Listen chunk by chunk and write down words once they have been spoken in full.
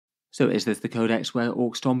So is this the codex where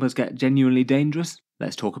Orc Stompers get genuinely dangerous?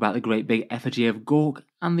 Let's talk about the great big effigy of Gork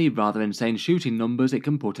and the rather insane shooting numbers it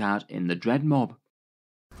can put out in the Dread Mob.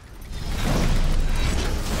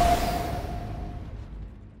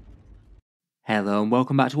 Hello and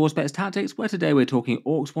welcome back to Auspex Tactics, where today we're talking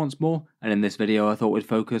Orcs once more, and in this video I thought we'd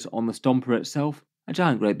focus on the Stompa itself, a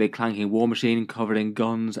giant great big clanking war machine covered in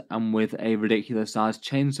guns and with a ridiculous sized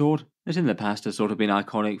chainsword that in the past has sort of been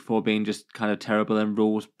iconic for being just kind of terrible in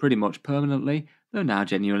rules pretty much permanently, though now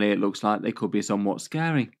genuinely it looks like they could be somewhat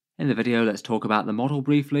scary. In the video let's talk about the model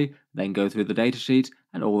briefly, then go through the datasheet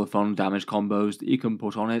and all the fun damage combos that you can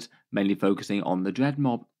put on it, mainly focusing on the Dread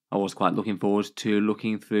Mob. I was quite looking forward to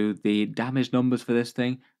looking through the damage numbers for this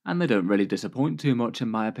thing, and they don't really disappoint too much in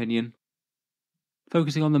my opinion.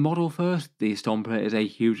 Focusing on the model first, the Stompa is a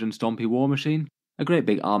huge and stompy war machine, a great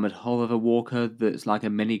big armoured hull of a walker that's like a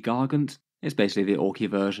mini gargant. It's basically the orky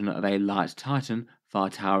version of a light titan, far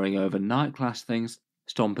towering over knight class things.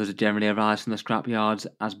 Stompas generally arise from the scrapyards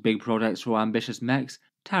as big projects or ambitious mechs,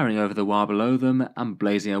 towering over the wild below them and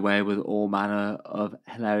blazing away with all manner of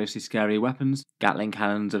hilariously scary weapons, Gatling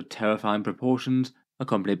cannons of terrifying proportions,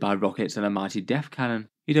 accompanied by rockets and a mighty death cannon.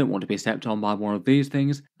 You don't want to be stepped on by one of these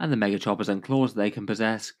things, and the mega choppers and claws they can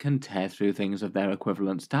possess can tear through things of their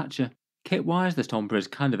equivalent stature. Kit-wise, the Stompa is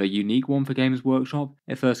kind of a unique one for Games Workshop.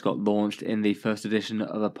 It first got launched in the first edition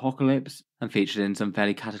of Apocalypse, and featured in some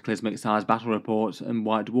fairly cataclysmic sized battle reports and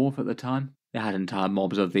White Dwarf at the time. They had entire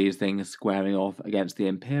mobs of these things squaring off against the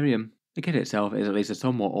Imperium. The kit itself is at least a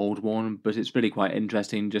somewhat old one, but it's really quite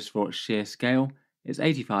interesting just for its sheer scale. It's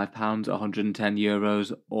 £85,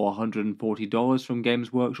 €110 or $140 from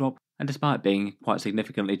Games Workshop, and despite being quite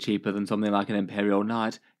significantly cheaper than something like an Imperial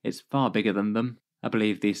Knight, it's far bigger than them. I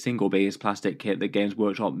believe the single biggest plastic kit that Games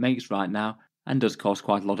Workshop makes right now, and does cost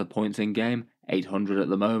quite a lot of points in game, 800 at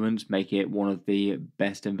the moment, making it one of the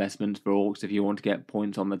best investments for Orcs if you want to get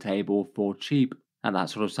points on the table for cheap. At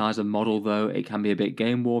that sort of size of model though, it can be a bit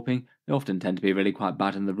game warping. They often tend to be really quite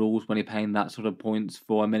bad in the rules when you're paying that sort of points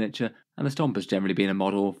for a miniature, and the Stompa's generally been a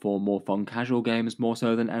model for more fun casual games more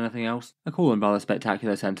so than anything else. A cool and rather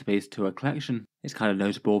spectacular centrepiece to a collection. It's kind of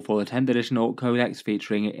notable for the 10th edition Orc Codex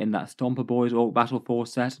featuring it in that Stompa Boys Orc Battle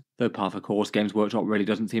Force set, though par for course Games Workshop really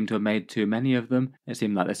doesn't seem to have made too many of them. It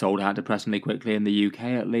seemed like they sold out depressingly quickly in the UK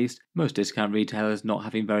at least, most discount retailers not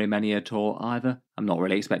having very many at all either. I'm not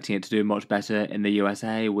really expecting it to do much better in the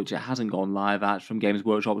USA, which it hasn't gone live at from Games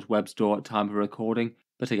Workshop's web store at time of recording,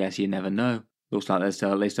 but I guess you never know. Looks like there's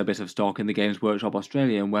still at least a bit of stock in the Games Workshop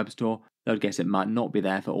Australian web store, though I'd guess it might not be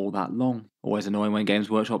there for all that long. Always annoying when Games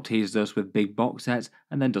Workshop teases us with big box sets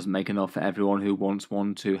and then doesn't make enough for everyone who wants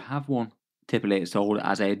one to have one. Typically it's sold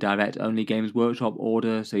as a direct only Games Workshop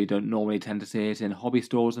order, so you don't normally tend to see it in hobby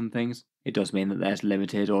stores and things. It does mean that there's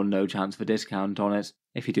limited or no chance for discount on it,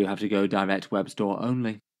 if you do have to go direct web store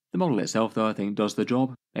only. The model itself though I think does the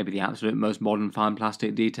job. Maybe the absolute most modern fine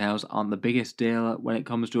plastic details aren't the biggest deal when it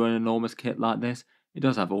comes to an enormous kit like this. It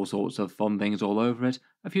does have all sorts of fun things all over it,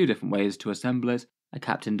 a few different ways to assemble it, a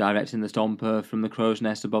captain directing the Stompa from the crow's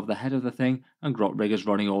nest above the head of the thing, and grot riggers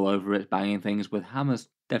running all over it banging things with hammers.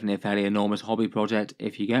 Definitely a fairly enormous hobby project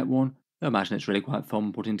if you get one, though I imagine it's really quite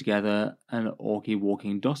fun putting together an orky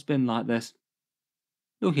walking dustbin like this.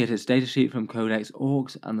 Looking at its datasheet from Codex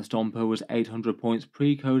Orks, and the Stompa was 800 points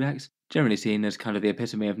pre-Codex, generally seen as kind of the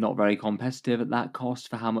epitome of not very competitive at that cost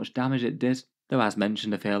for how much damage it did, though as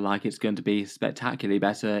mentioned I feel like it's going to be spectacularly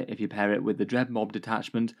better if you pair it with the Dread Mob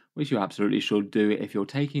detachment, which you absolutely should do if you're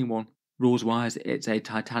taking one. Rules wise, it's a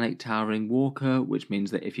titanic towering walker, which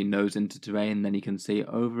means that if you nose into terrain then you can see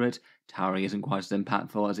over it. Towering isn't quite as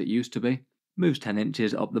impactful as it used to be. Moves 10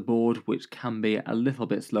 inches up the board, which can be a little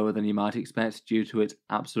bit slower than you might expect due to its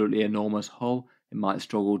absolutely enormous hull. It might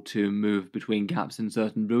struggle to move between gaps in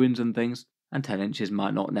certain ruins and things, and 10 inches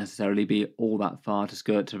might not necessarily be all that far to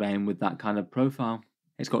skirt terrain with that kind of profile.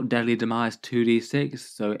 It's got Deadly Demise 2d6,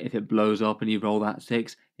 so if it blows up and you roll that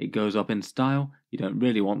 6, it goes up in style. You don't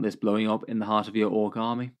really want this blowing up in the heart of your Orc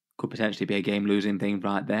army. Could potentially be a game losing thing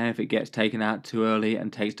right there if it gets taken out too early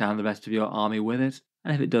and takes down the rest of your army with it.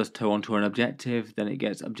 And if it does tow onto an objective, then it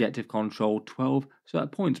gets objective control 12, so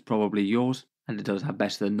that point's probably yours, and it does have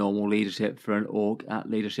better than normal leadership for an Orc at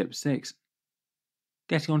leadership 6.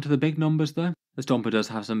 Getting onto the big numbers though, the Stompa does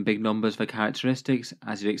have some big numbers for characteristics,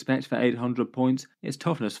 as you'd expect for 800 points. It's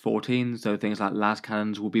toughness 14, so things like las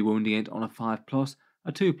cannons will be wounding it on a 5+,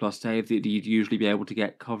 a 2+ save that you'd usually be able to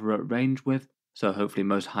get cover at range with, so hopefully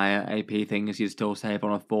most higher AP things you'd still save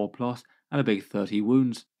on a 4+, and a big 30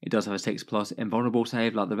 wounds. It does have a 6+ invulnerable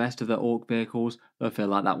save like the rest of the Orc vehicles, though I feel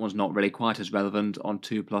like that one's not really quite as relevant on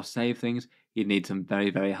 2+ save things. you'd need some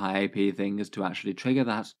very high AP things to actually trigger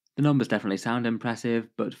that. The numbers definitely sound impressive,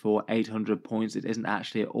 but for 800 points it isn't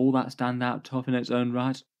actually all that standout tough in its own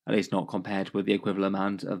right, at least not compared with the equivalent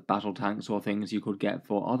amount of battle tanks or things you could get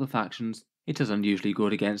for other factions. It is unusually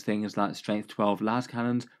good against things like Strength 12 las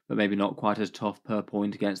cannons, but maybe not quite as tough per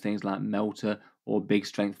point against things like Melter or big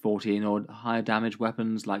Strength 14 or higher damage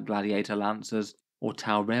weapons like Gladiator Lancers or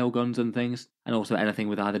Tau railguns and things, and also anything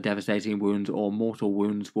with either devastating wounds or mortal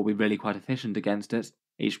wounds will be really quite efficient against it.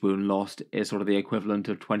 Each wound lost is sort of the equivalent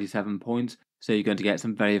of 27 points, so you're going to get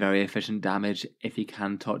some very efficient damage if you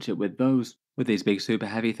can touch it with those. With these big super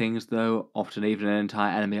heavy things though, often even an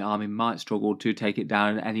entire enemy army might struggle to take it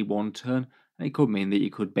down in any one turn, and it could mean that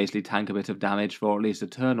you could basically tank a bit of damage for at least a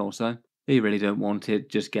turn or so. You really don't want it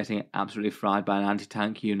just getting absolutely fried by an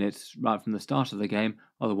anti-tank unit right from the start of the game,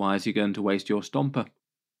 otherwise you're going to waste your Stompa.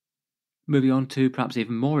 Moving on to perhaps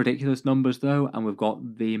even more ridiculous numbers though, and we've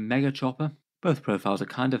got the Mega Chopper. Both profiles are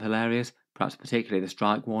kind of hilarious, perhaps particularly the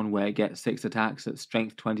Strike one where it gets 6 attacks at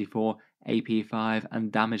Strength 24, AP 5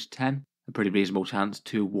 and Damage 10. A pretty reasonable chance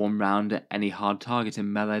to one round at any hard target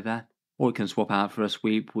in melee there. Or it can swap out for a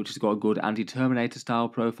sweep which has got a good anti-Terminator style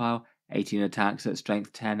profile, 18 attacks at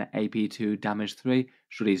Strength 10, AP 2, Damage 3,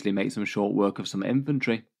 should easily make some short work of some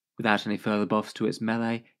infantry. Without any further buffs to its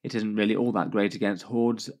melee, it isn't really all that great against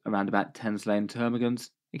hordes, around about 10 slain termagants.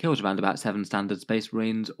 It kills around about 7 standard Space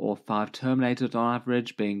Marines or 5 Terminators on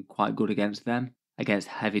average, being quite good against them. Against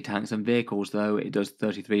heavy tanks and vehicles though, it does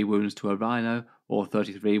 33 wounds to a Rhino or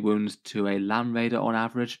 33 wounds to a Land Raider on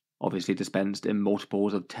average, obviously dispensed in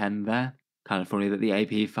multiples of 10 there. Kind of funny that the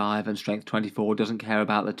AP 5 and Strength 24 doesn't care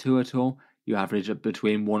about the 2 at all. You average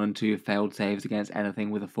between 1 and 2 failed saves against anything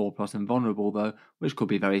with a 4+ invulnerable though, which could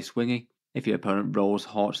be very swingy. If your opponent rolls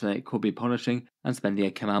hot, then it could be punishing, and spending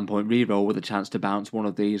a command point reroll with a chance to bounce one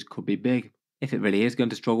of these could be big. If it really is going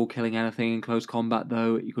to struggle killing anything in close combat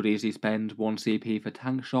though, you could easily spend 1 CP for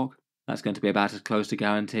Tank Shock. That's going to be about as close to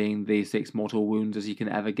guaranteeing the 6 mortal wounds as you can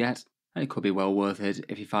ever get, and it could be well worth it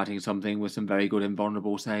if you're fighting something with some very good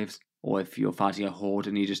invulnerable saves, or if you're fighting a horde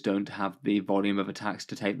and you just don't have the volume of attacks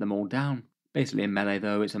to take them all down. Basically in melee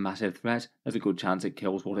though, it's a massive threat, there's a good chance it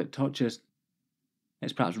kills what it touches.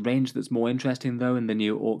 It's perhaps range that's more interesting though in the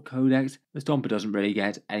new Ork codex. The Stompa doesn't really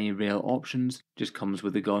get any real options, just comes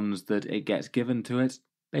with the guns that it gets given to it.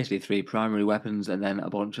 Basically 3 primary weapons and then a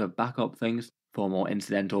bunch of backup things. For more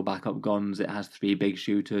incidental backup guns, it has 3 big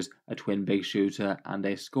shooters, a twin big shooter and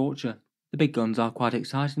a Scorcher. The big guns are quite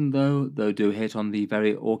exciting though do hit on the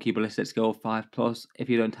very orky ballistic skill 5+ if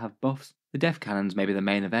you don't have buffs. The def cannons may be the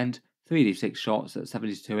main event, 3d6 shots at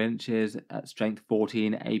 72 inches at strength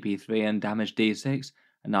 14, AP 3 and damage d6,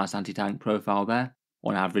 a nice anti-tank profile there.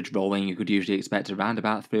 On average rolling you could usually expect around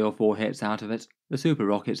about 3 or 4 hits out of it. The super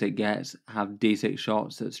rockets it gets have d6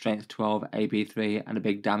 shots at strength 12, AP 3 and a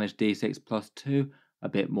big damage d6 plus 2, a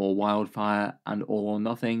bit more wildfire and all or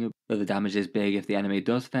nothing, though the damage is big if the enemy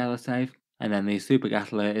does fail a save. And then the super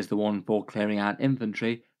gatler is the one for clearing out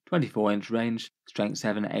infantry, 24-inch range, strength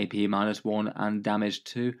 7, AP -1 and damage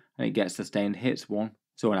 2, and it gets sustained hits 1,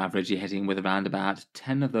 so on average you're hitting with around about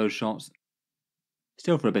 10 of those shots.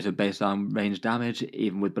 Still for a bit of baseline range damage,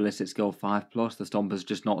 even with ballistic skill 5+, the Stompa's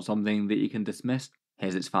just not something that you can dismiss.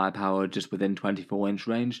 Here's its firepower just within 24-inch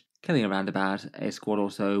range, killing around about a squad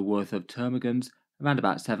or so worth of termagants, around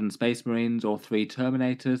about 7 Space Marines or 3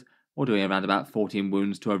 Terminators, or doing around about 14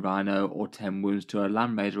 wounds to a Rhino or 10 wounds to a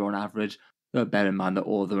Land Raider on average, though bear in mind that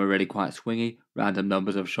all of them are really quite swingy. Random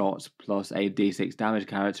numbers of shots plus a d6 damage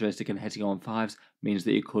characteristic and hitting on 5s means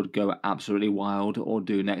that you could go absolutely wild or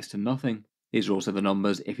do next to nothing. These are also the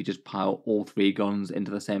numbers if you just pile all 3 guns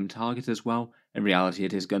into the same target as well. In reality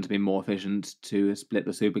it is going to be more efficient to split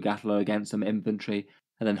the super gatler against some infantry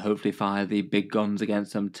and then hopefully fire the big guns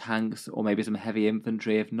against some tanks or maybe some heavy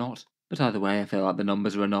infantry if not. But either way I feel like the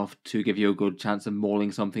numbers are enough to give you a good chance of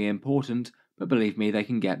mauling something important, but believe me they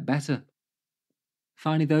can get better.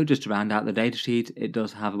 Finally though, just to round out the datasheet, it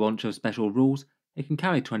does have a bunch of special rules. It can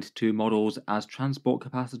carry 22 models as transport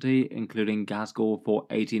capacity, including Gazgul for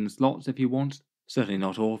 18 slots if you want. Certainly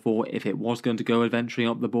not awful if it was going to go adventuring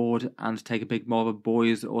up the board and take a big mob of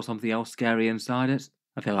boys or something else scary inside it.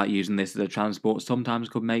 I feel like using this as a transport sometimes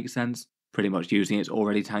could make sense, pretty much using its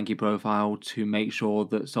already tanky profile to make sure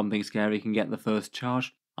that something scary can get the first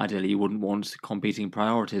charge. Ideally you wouldn't want competing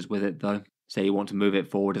priorities with it though. Say you want to move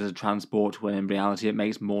it forward as a transport when in reality it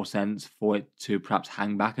makes more sense for it to perhaps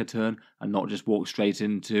hang back a turn and not just walk straight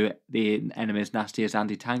into the enemy's nastiest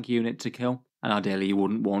anti-tank unit to kill. And ideally you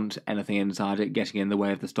wouldn't want anything inside it getting in the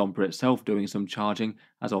way of the Stompa itself doing some charging,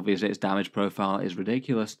 as obviously its damage profile is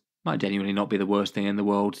ridiculous. Might genuinely not be the worst thing in the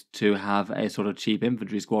world to have a sort of cheap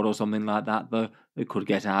infantry squad or something like that, though, that could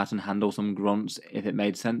get out and handle some grunts if it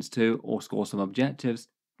made sense to, or score some objectives.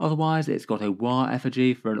 Otherwise, it's got a war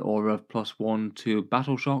effigy for an aura of +1 to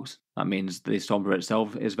battle shocks. That means the Stompa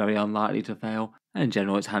itself is very unlikely to fail, and in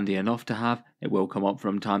general it's handy enough to have. It will come up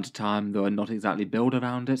from time to time, though not exactly build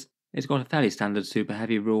around it. It's got a fairly standard super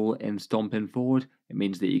heavy rule in stomping forward. It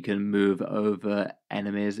means that you can move over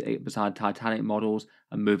enemies beside Titanic models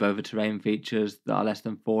and move over terrain features that are less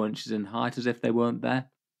than 4 inches in height as if they weren't there.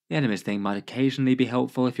 The enemies thing might occasionally be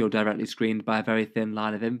helpful if you're directly screened by a very thin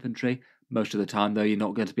line of infantry. Most of the time though, you're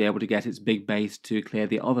not going to be able to get its big base to clear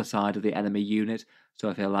the other side of the enemy unit, so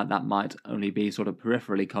I feel like that might only be sort of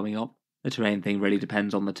peripherally coming up. The terrain thing really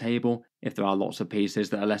depends on the table. If there are lots of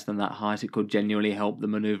pieces that are less than that height, it could genuinely help the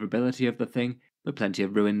manoeuvrability of the thing, but plenty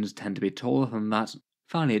of ruins tend to be taller than that.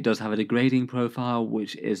 Finally, it does have a degrading profile,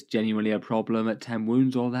 which is genuinely a problem at 10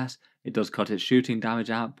 wounds or less. It does cut its shooting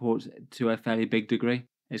damage output to a fairly big degree.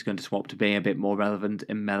 It's going to swap to being a bit more relevant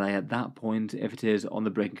in melee at that point if it is on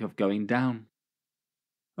the brink of going down.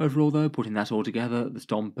 Overall though, putting that all together, the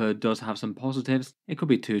Stompa does have some positives. It could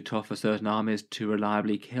be too tough for certain armies to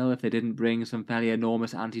reliably kill if they didn't bring some fairly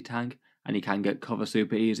enormous anti-tank, and you can get cover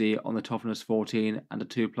super easy on the toughness 14 and a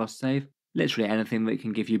 2+ save. Literally anything that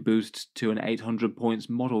can give you boosts to an 800 points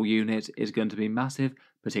model unit is going to be massive,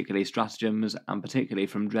 particularly stratagems and particularly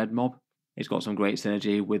from Dreadmob. It's got some great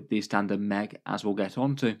synergy with the standard mech, as we'll get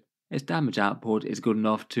onto. Its damage output is good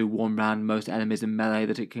enough to one-round most enemies in melee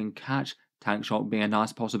that it can catch, tank shock being a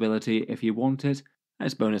nice possibility if you want it, and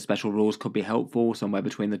its bonus special rules could be helpful, somewhere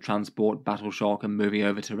between the transport, battle shock and moving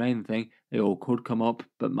over terrain thing. They all could come up,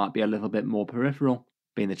 but might be a little bit more peripheral.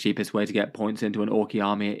 Being the cheapest way to get points into an Orky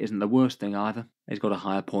army isn't the worst thing either. It's got a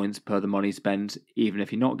higher points per the money spent, even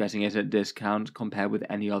if you're not getting it at discount compared with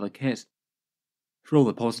any other kit. For all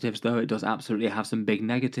the positives though, it does absolutely have some big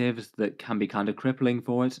negatives that can be kind of crippling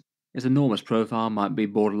for it. Its enormous profile might be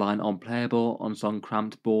borderline unplayable on some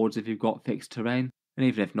cramped boards if you've got fixed terrain, and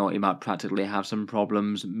even if not, you might practically have some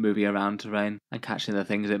problems moving around terrain and catching the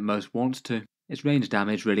things it most wants to. Its range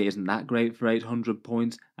damage really isn't that great for 800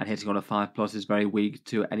 points, and hitting on a 5+ is very weak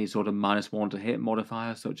to any sort of -1 to hit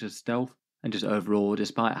modifier such as stealth. And just overall,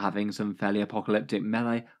 despite having some fairly apocalyptic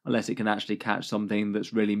melee, unless it can actually catch something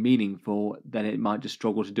that's really meaningful, then it might just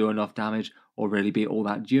struggle to do enough damage or really be all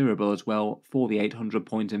that durable as well for the 800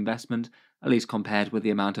 point investment, at least compared with the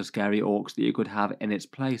amount of scary orcs that you could have in its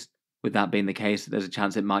place. With that being the case, there's a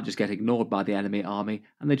chance it might just get ignored by the enemy army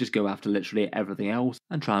and they just go after literally everything else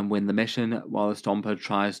and try and win the mission, while the Stompa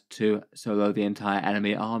tries to solo the entire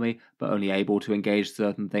enemy army but only able to engage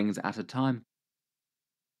certain things at a time.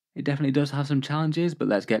 It definitely does have some challenges, but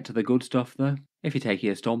let's get to the good stuff though. If you're taking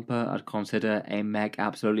a Stompa, I'd consider a mech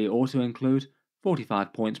absolutely auto-include,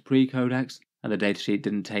 45 points pre-codex, and the datasheet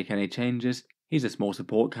didn't take any changes. He's a small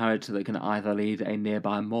support character that can either lead a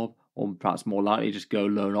nearby mob, or perhaps more likely just go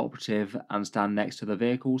lone operative and stand next to the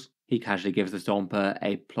vehicles. He casually gives the Stompa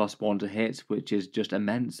a +1 to hit, which is just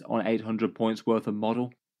immense on 800 points worth of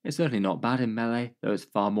model. It's certainly not bad in melee, though it's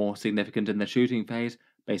far more significant in the shooting phase,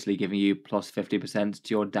 basically giving you +50%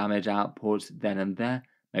 to your damage output then and there,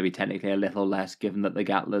 maybe technically a little less given that the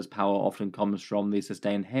Gatler's power often comes from the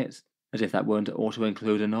sustained hits. As if that weren't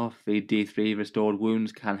auto-include enough, the D3 restored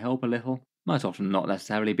wounds can help a little. Might often not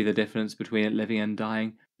necessarily be the difference between it living and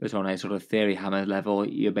dying, but on a sort of theory hammer level,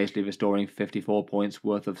 you're basically restoring 54 points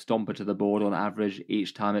worth of Stompa to the board on average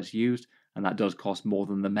each time it's used, and that does cost more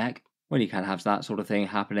than the mech. When you can have that sort of thing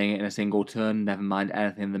happening in a single turn, never mind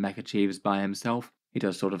anything the mech achieves by himself, he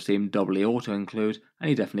does sort of seem doubly auto-include, and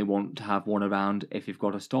you definitely want to have one around if you've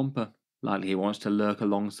got a Stompa. Likely he wants to lurk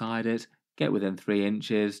alongside it, get within 3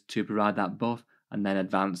 inches to provide that buff, and then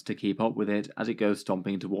advance to keep up with it as it goes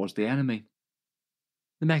stomping towards the enemy.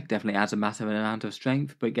 The mech definitely adds a massive amount of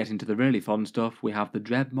strength, but getting to the really fun stuff, we have the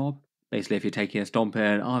Dreadmob. Basically, if you're taking a Stompa in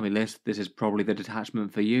an army list, this is probably the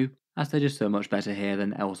detachment for you, as they're just so much better here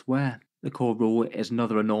than elsewhere. The core rule is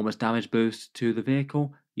another enormous damage boost to the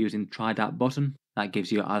vehicle, using try that button. That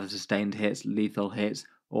gives you either sustained hits, lethal hits,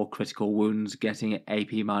 or critical wounds, getting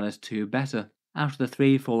AP-2 better. Out of the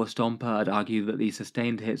 3 for the Stompa, I'd argue that the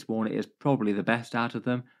sustained hits one is probably the best out of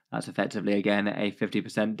them. That's effectively again a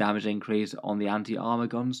 50% damage increase on the anti-armor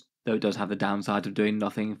guns, though it does have the downside of doing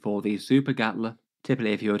nothing for the Super Gatler.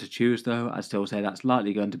 Typically if you were to choose though, I'd still say that's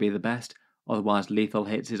likely going to be the best, otherwise lethal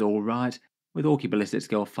hits is alright. With Orky Ballistic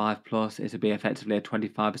Skill 5+, it would be effectively a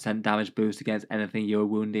 25% damage boost against anything you were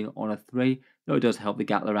wounding on a 3, though it does help the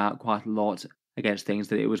Gatler out quite a lot against things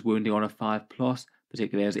that it was wounding on a 5+,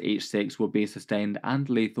 particularly as each 6 would be sustained and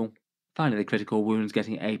lethal. Finally, the critical wounds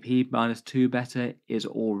getting AP -2 better is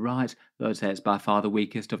alright, though I'd say it's by far the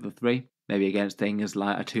weakest of the three. Maybe against things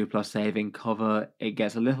like a 2+ saving cover, it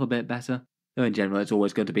gets a little bit better, though in general it's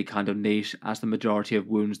always going to be kind of niche, as the majority of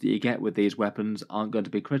wounds that you get with these weapons aren't going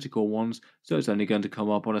to be critical ones, so it's only going to come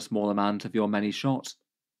up on a small amount of your many shots.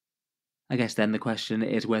 I guess then the question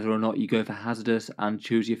is whether or not you go for hazardous and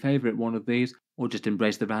choose your favourite one of these, or just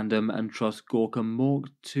embrace the random and trust Gorkum Mork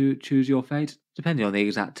to choose your fate. Depending on the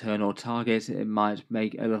exact turn or target, it might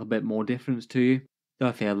make a little bit more difference to you. Though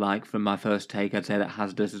I feel like from my first take I'd say that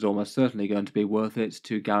hazardous is almost certainly going to be worth it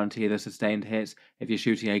to guarantee the sustained hits if you're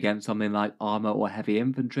shooting against something like armour or heavy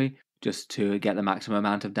infantry, just to get the maximum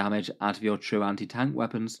amount of damage out of your true anti-tank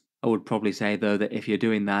weapons. I would probably say though that if you're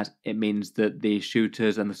doing that, it means that the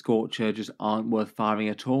shooters and the Scorcher just aren't worth firing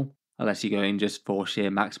at all, unless you're going just for sheer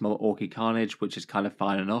maximal Orky carnage, which is kind of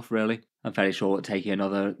fine enough really. I'm fairly sure that taking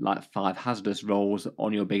another like 5 hazardous rolls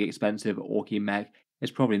on your big expensive Orky mech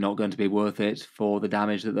is probably not going to be worth it for the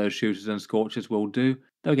damage that those shooters and Scorchers will do,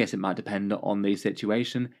 though I guess it might depend on the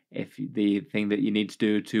situation. If the thing that you need to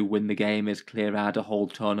do to win the game is clear out a whole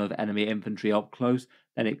ton of enemy infantry up close,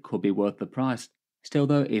 then it could be worth the price. Still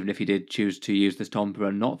though, even if you did choose to use the Stompa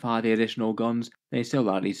and not fire the additional guns, then you're still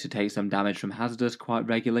likely to take some damage from hazardous quite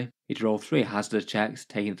regularly. You'd roll 3 hazardous checks,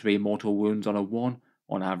 taking 3 mortal wounds on a 1.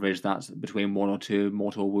 On average that's between 1 or 2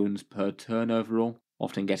 mortal wounds per turn overall,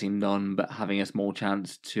 often getting none but having a small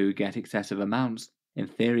chance to get excessive amounts. In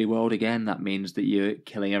theory world again, that means that you're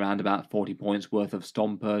killing around about 40 points worth of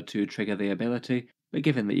Stompa to trigger the ability, but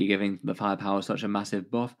given that you're giving the firepower such a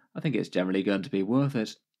massive buff, I think it's generally going to be worth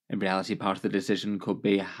it. In reality, part of the decision could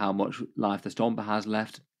be how much life the Stompa has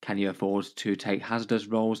left. Can you afford to take hazardous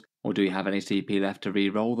rolls, or do you have any CP left to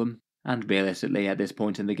re-roll them? And realistically, at this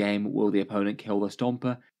point in the game, will the opponent kill the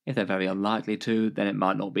Stompa? If they're very unlikely to, then it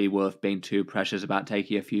might not be worth being too precious about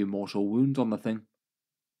taking a few mortal wounds on the thing.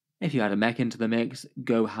 If you add a mech into the mix,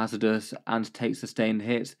 go hazardous and take sustained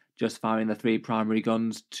hits, just firing the 3 primary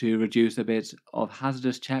guns to reduce a bit of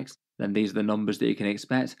hazardous checks, then these are the numbers that you can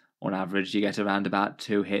expect. On average, you get around about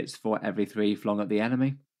 2 hits for every 3 flung at the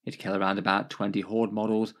enemy. You'd kill around about 20 Horde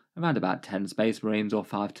models, around about 10 Space Marines or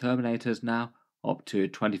 5 Terminators now, up to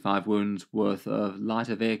 25 wounds worth of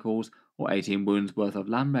lighter vehicles or 18 wounds worth of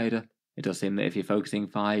Land Raider. It does seem that if you're focusing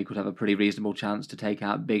fire, you could have a pretty reasonable chance to take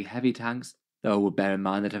out big heavy tanks, though I would bear in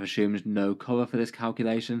mind that I've assumed no cover for this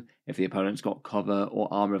calculation. If the opponent's got cover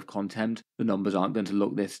or armour of contempt, the numbers aren't going to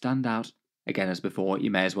look this standout. Again, as before, you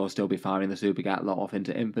may as well still be firing the Super Gatler off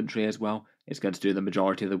into infantry as well. It's going to do the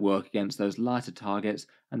majority of the work against those lighter targets,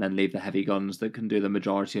 and then leave the heavy guns that can do the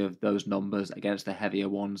majority of those numbers against the heavier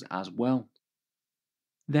ones as well.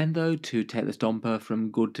 Then though, to take the Stompa from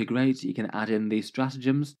good to great, you can add in the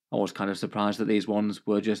Stratagems. I was kind of surprised that these ones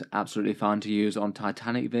were just absolutely fine to use on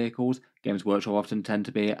Titanic vehicles. Games Workshop often tend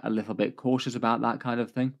to be a little bit cautious about that kind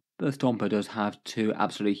of thing, but the Stompa does have 2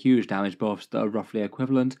 absolutely huge damage buffs that are roughly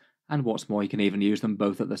equivalent, and what's more, you can even use them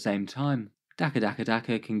both at the same time.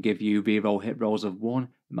 Daka can give you reroll hit rolls of 1, it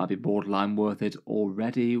might be borderline worth it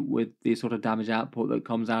already with the sort of damage output that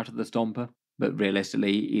comes out of the Stompa, but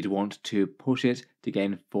realistically you'd want to push it to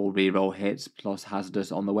gain full reroll hits plus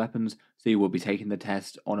hazardous on the weapons, so you will be taking the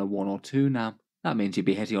test on a 1 or 2 now. That means you'd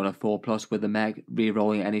be hitting on a 4+ with the mech,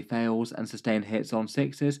 rerolling any fails and sustained hits on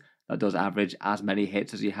 6s. That does average as many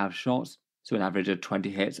hits as you have shots, so an average of 20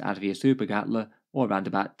 hits out of your Super Gatler, or around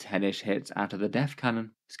about 10ish hits out of the Def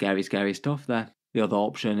Cannon. Scary stuff there. The other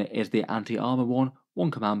option is the anti-armor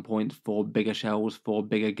one command point for bigger shells for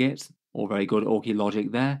bigger gits, all very good Orky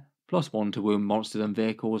logic there, +1 to wound monsters and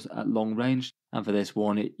vehicles at long range, and for this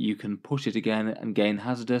one you can push it again and gain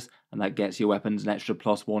hazardous, and that gets your weapons an extra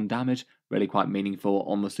 +1 damage, really quite meaningful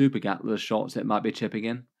on the Super Gatler's shots it might be chipping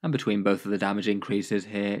in. And between both of the damage increases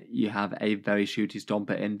here, you have a very shooty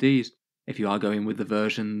Stompa indeed. If you are going with the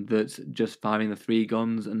version that's just firing the 3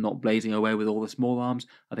 guns and not blazing away with all the small arms,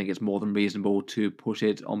 I think it's more than reasonable to push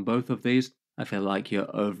it on both of these. I feel like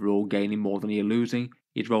you're overall gaining more than you're losing.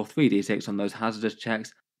 You'd roll 3d6 on those hazardous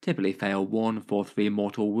checks, typically fail 1 for 3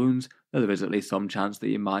 mortal wounds, though there is at least some chance that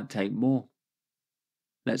you might take more.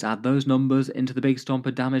 Let's add those numbers into the big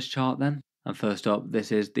Stompa damage chart then. And first up,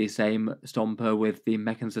 this is the same Stompa with the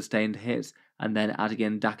mech and sustained hits, and then adding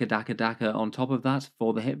in Daka on top of that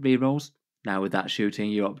for the hit rerolls. Now with that shooting,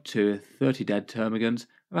 you're up to 30 dead Termagants,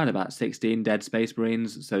 around about 16 dead Space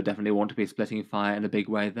Marines, so definitely want to be splitting fire in a big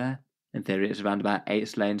way there. In theory, it's around about 8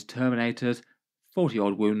 slain Terminators, 40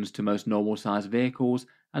 odd wounds to most normal sized vehicles,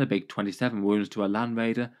 and a big 27 wounds to a Land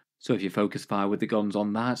Raider, so if you focus fire with the guns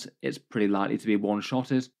on that, it's pretty likely to be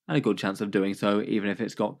one-shotted, and a good chance of doing so even if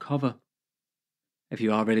it's got cover. If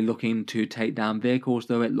you are really looking to take down vehicles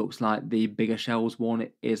though, it looks like the bigger shells one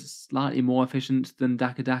is slightly more efficient than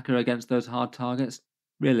Daka against those hard targets.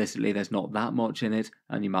 Realistically, there's not that much in it,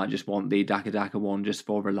 and you might just want the Daka one just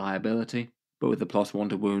for reliability. But with the +1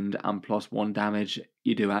 to wound and +1 damage,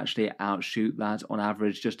 you do actually outshoot that on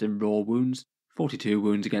average just in raw wounds. 42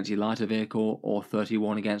 wounds against your lighter vehicle, or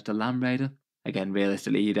 31 against a Land Raider. Again,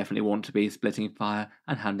 realistically, you definitely want to be splitting fire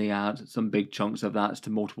and handing out some big chunks of that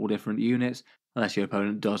to multiple different units, unless your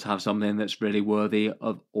opponent does have something that's really worthy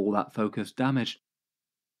of all that focused damage.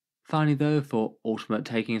 Finally though, for ultimate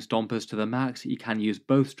taking Stompers to the max, you can use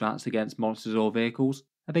both strats against monsters or vehicles.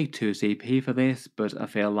 A big 2 CP for this, but I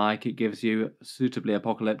feel like it gives you suitably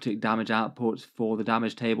apocalyptic damage output for the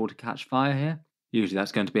damage table to catch fire here. Usually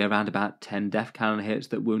that's going to be around about 10 def cannon hits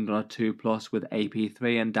that wound on a 2+ with AP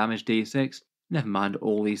 3 and damage D6. Never mind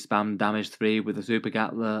all these spam damage 3 with the Super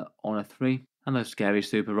Gatler on a 3, and those scary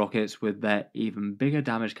super rockets with their even bigger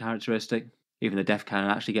damage characteristic. Even the def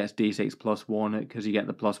cannon actually gets D6 +1 because you get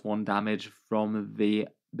the +1 damage from the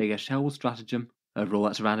bigger shell stratagem. Overall,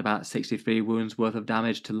 that's around about 63 wounds worth of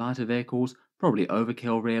damage to lighter vehicles, probably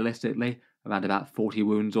overkill realistically, around about 40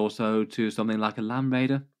 wounds or so to something like a Land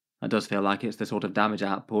Raider. That does feel like it's the sort of damage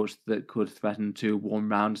output that could threaten to one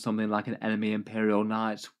round something like an enemy Imperial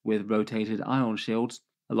Knight with rotated ion shields.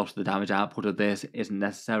 A lot of the damage output of this isn't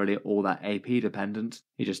necessarily all that AP dependent,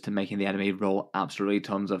 it's just making the enemy roll absolutely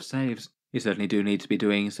tons of saves. You certainly do need to be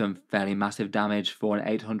doing some fairly massive damage for an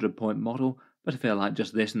 800 point model, but I feel like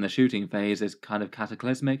just this in the shooting phase is kind of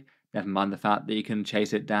cataclysmic, never mind the fact that you can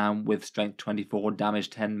chase it down with strength 24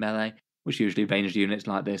 damage 10 melee, which usually ranged units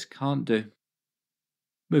like this can't do.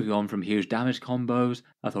 Moving on from huge damage combos,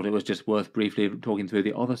 I thought it was just worth briefly talking through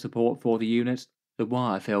the other support for the unit. The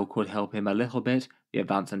War I feel could help him a little bit. The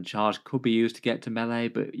advance and charge could be used to get to melee,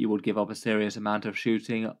 but you would give up a serious amount of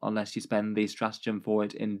shooting unless you spend the stratagem for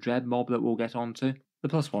it in Dread Mob that we'll get onto. The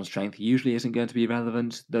 +1 strength usually isn't going to be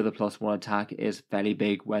relevant, though the +1 attack is fairly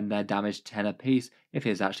big when they're damaged 10 apiece if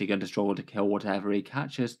he's actually going to struggle to kill whatever he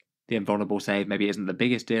catches. The invulnerable save maybe isn't the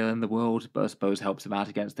biggest deal in the world, but I suppose helps him out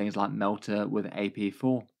against things like Melter with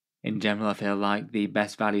AP4. In general, I feel like the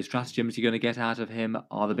best value stratagems you're going to get out of him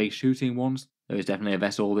are the big shooting ones. There is definitely a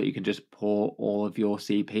vessel that you can just pour all of your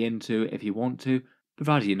CP into if you want to,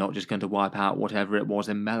 provided you're not just going to wipe out whatever it was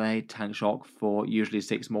in melee. Tank shock for usually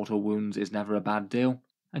 6 mortal wounds is never a bad deal.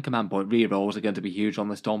 And command point rerolls are going to be huge on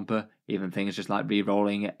the Stomper, even things just like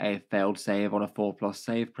rerolling a failed save on a 4+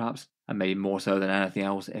 save perhaps, and maybe more so than anything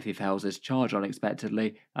else if he fails his charge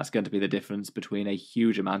unexpectedly, that's going to be the difference between a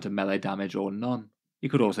huge amount of melee damage or none. You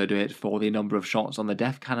could also do it for the number of shots on the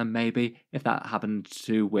def cannon maybe, if that happened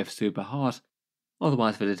to whiff super hard.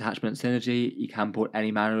 Otherwise for detachment synergy, you can put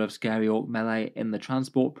any manner of scary orc melee in the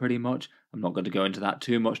transport pretty much. I'm not going to go into that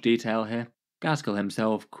too much detail here. Gaskell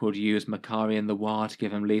himself could use Makarian the War to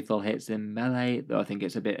give him lethal hits in melee, though I think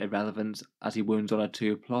it's a bit irrelevant as he wounds on a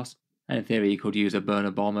 2+. And in theory he could use a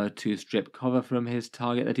burner bomber to strip cover from his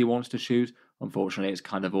target that he wants to shoot. Unfortunately it's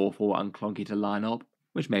kind of awful and clunky to line up,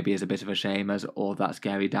 which maybe is a bit of a shame as all that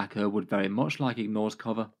scary Daka would very much like ignores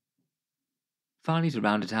cover. Finally, to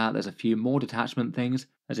round it out, there's a few more detachment things.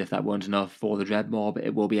 As if that weren't enough for the Dread Mob,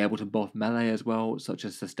 it will be able to buff melee as well, such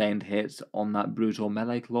as sustained hits on that brutal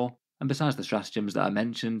melee claw. And besides the stratagems that I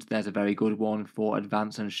mentioned, there's a very good one for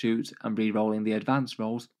advance and shoot and re-rolling the advance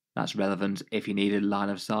rolls. That's relevant if you needed line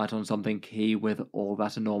of sight on something key with all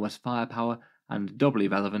that enormous firepower, and doubly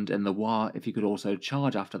relevant in the War if you could also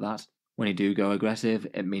charge after that. When you do go aggressive,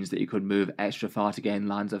 it means that you could move extra far to gain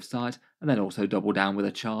lines of sight, and then also double down with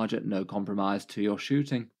a charge at no compromise to your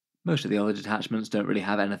shooting. Most of the other detachments don't really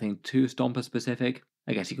have anything too Stomper specific.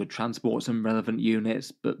 I guess you could transport some relevant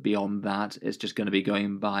units, but beyond that, it's just going to be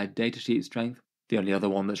going by datasheet strength. The only other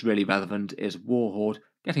one that's really relevant is Warhorde.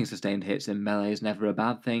 Getting sustained hits in melee is never a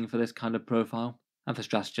bad thing for this kind of profile. And for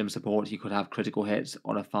stratagem support, you could have critical hits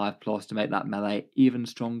on a 5+ to make that melee even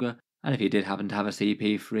stronger. And if you did happen to have a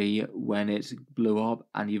CP3 when it blew up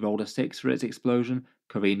and you rolled a 6 for its explosion,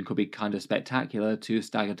 Kareen could be kind of spectacular to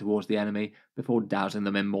stagger towards the enemy before dousing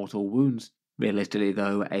them in mortal wounds. Realistically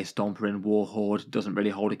though, a Stomper in Warhorde doesn't really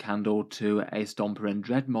hold a candle to a Stomper in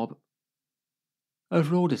Dread Mob.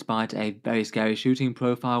 Overall, despite a very scary shooting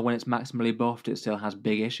profile when it's maximally buffed, it still has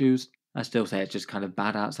big issues. I still say it's just kind of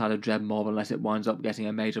bad outside of Dread Mob unless it winds up getting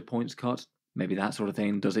a major points cut. Maybe that sort of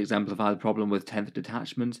thing does exemplify the problem with 10th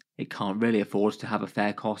detachments. It can't really afford to have a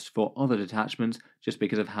fair cost for other detachments just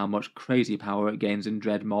because of how much crazy power it gains in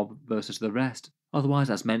Dread Mob versus the rest. Otherwise,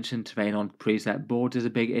 as mentioned, terrain on preset boards is a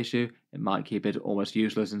big issue. It might keep it almost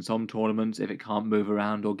useless in some tournaments if it can't move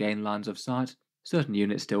around or gain lines of sight. Certain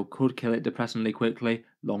units still could kill it depressingly quickly,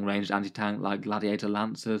 long-ranged anti-tank like Gladiator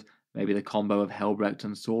Lancers, maybe the combo of Helbrecht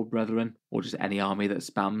and Sword Brethren, or just any army that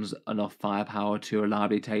spams enough firepower to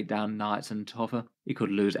reliably take down Knights and tougher. You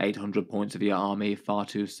could lose 800 points of your army far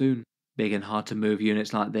too soon. Big and hard to move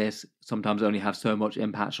units like this sometimes only have so much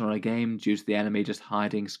impact on a game due to the enemy just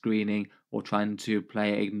hiding, screening, or trying to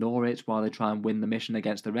play ignore it while they try and win the mission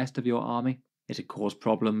against the rest of your army. It'd cause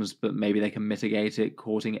problems, but maybe they can mitigate it,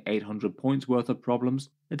 causing 800 points worth of problems.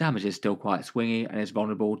 The damage is still quite swingy and is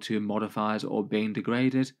vulnerable to modifiers or being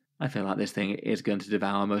degraded. I feel like this thing is going to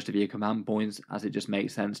devour most of your command points, as it just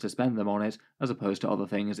makes sense to spend them on it as opposed to other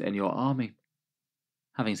things in your army.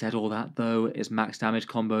 Having said all that though, its max damage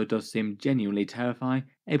combo does seem genuinely terrifying,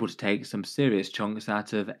 able to take some serious chunks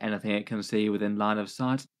out of anything it can see within line of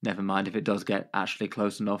sight, never mind if it does get actually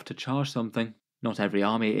close enough to charge something. Not every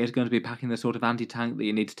army is going to be packing the sort of anti-tank that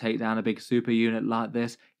you need to take down a big super unit like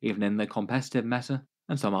this, even in the competitive meta,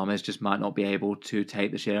 and some armies just might not be able to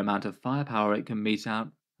take the sheer amount of firepower it can mete out.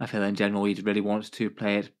 I feel in general you'd really want to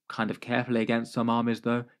play it kind of carefully against some armies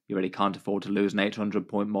though. You really can't afford to lose an 800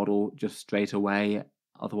 point model just straight away,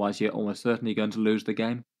 otherwise you're almost certainly going to lose the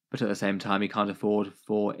game. But at the same time, you can't afford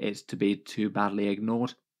for it to be too badly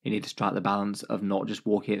ignored. You need to strike the balance of not just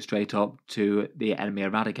walking it straight up to the enemy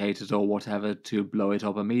eradicators or whatever to blow it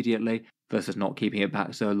up immediately, versus not keeping it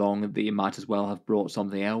back so long that you might as well have brought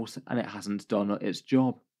something else and it hasn't done its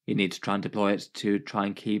job. You need to try and deploy it to try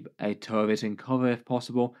and keep a toe of it in cover if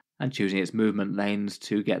possible, and choosing its movement lanes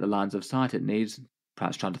to get the lines of sight it needs,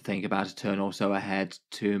 perhaps trying to think about a turn or so ahead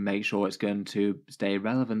to make sure it's going to stay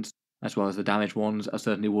relevant. As well as the damaged ones, I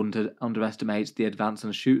certainly wouldn't underestimate the advance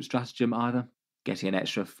and shoot stratagem either. Getting an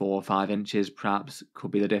extra 4 or 5 inches perhaps could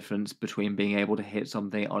be the difference between being able to hit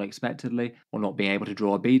something unexpectedly or not being able to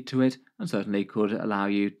draw a bead to it, and certainly could allow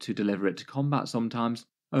you to deliver it to combat sometimes.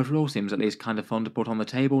 Overall seems at least kind of fun to put on the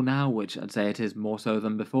table now, which I'd say it is more so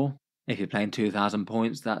than before. If you're playing 2000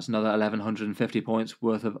 points, that's another 1150 points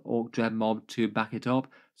worth of Orc Dread Mob to back it up,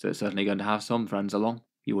 so it's certainly going to have some friends along.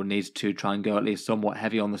 You will need to try and go at least somewhat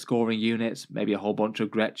heavy on the scoring units, maybe a whole bunch of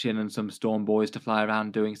Gretchen and some Storm Boys to fly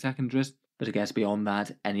around doing secondaries. But I guess beyond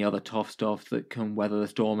that, any other tough stuff that can weather the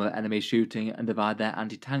storm of enemy shooting and divide their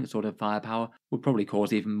anti-tank sort of firepower would probably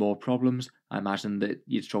cause even more problems. I imagine that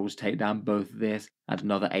you'd struggle to take down both this and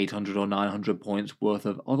another 800 or 900 points worth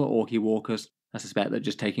of other Orky Walkers. I suspect that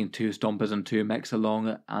just taking 2 Stompers and 2 Mechs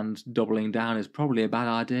along and doubling down is probably a bad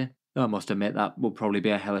idea, though I must admit that will probably be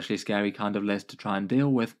a hellishly scary kind of list to try and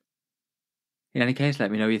deal with. In any case, let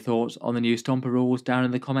me know your thoughts on the new Stompa rules down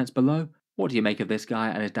in the comments below. What do you make of this guy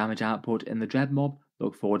and his damage output in the Dread Mob?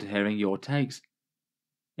 Look forward to hearing your takes.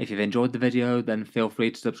 If you've enjoyed the video, then feel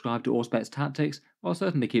free to subscribe to Auspex Tactics. I'll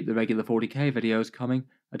certainly keep the regular 40k videos coming.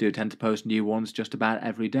 I do tend to post new ones just about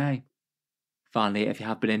every day. Finally, if you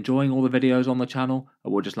have been enjoying all the videos on the channel, I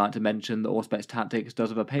would just like to mention that Auspex Tactics does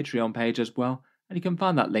have a Patreon page as well, and you can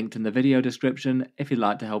find that linked in the video description if you'd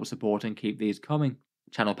like to help support and keep these coming.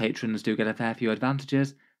 Channel patrons do get a fair few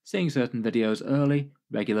advantages, seeing certain videos early,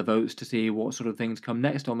 regular votes to see what sort of things come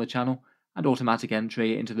next on the channel, and automatic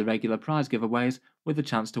entry into the regular prize giveaways with the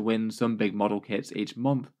chance to win some big model kits each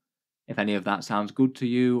month. If any of that sounds good to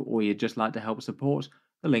you or you'd just like to help support,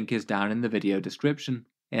 the link is down in the video description.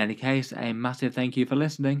 In any case, a massive thank you for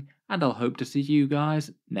listening, and I'll hope to see you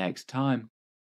guys next time.